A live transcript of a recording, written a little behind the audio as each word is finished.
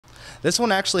This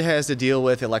one actually has to deal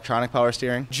with electronic power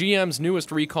steering. GM's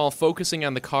newest recall focusing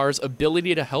on the car's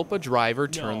ability to help a driver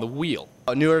turn the wheel.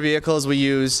 Newer vehicles, we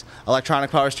use electronic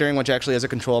power steering, which actually has a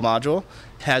control module,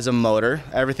 has a motor.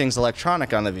 Everything's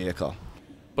electronic on the vehicle.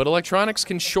 But electronics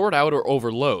can short out or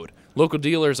overload. Local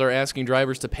dealers are asking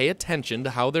drivers to pay attention to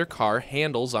how their car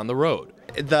handles on the road.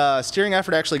 The steering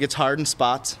effort actually gets hard in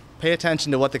spots. Pay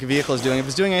attention to what the vehicle is doing. If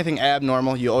it's doing anything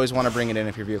abnormal, you always want to bring it in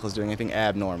if your vehicle is doing anything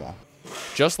abnormal.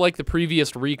 Just like the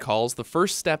previous recalls, the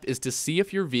first step is to see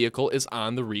if your vehicle is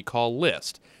on the recall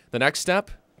list. The next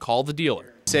step, call the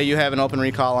dealer. Say you have an open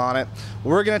recall on it.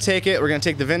 We're going to take it, we're going to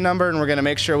take the VIN number, and we're going to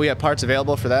make sure we have parts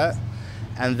available for that.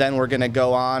 And then we're going to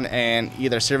go on and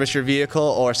either service your vehicle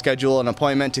or schedule an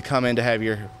appointment to come in to have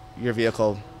your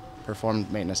vehicle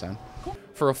performed maintenance on.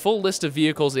 For a full list of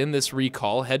vehicles in this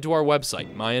recall, head to our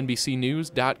website,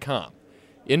 mynbcnews.com.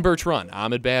 In Birch Run,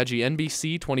 Ahmed Badji,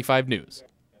 NBC 25 News.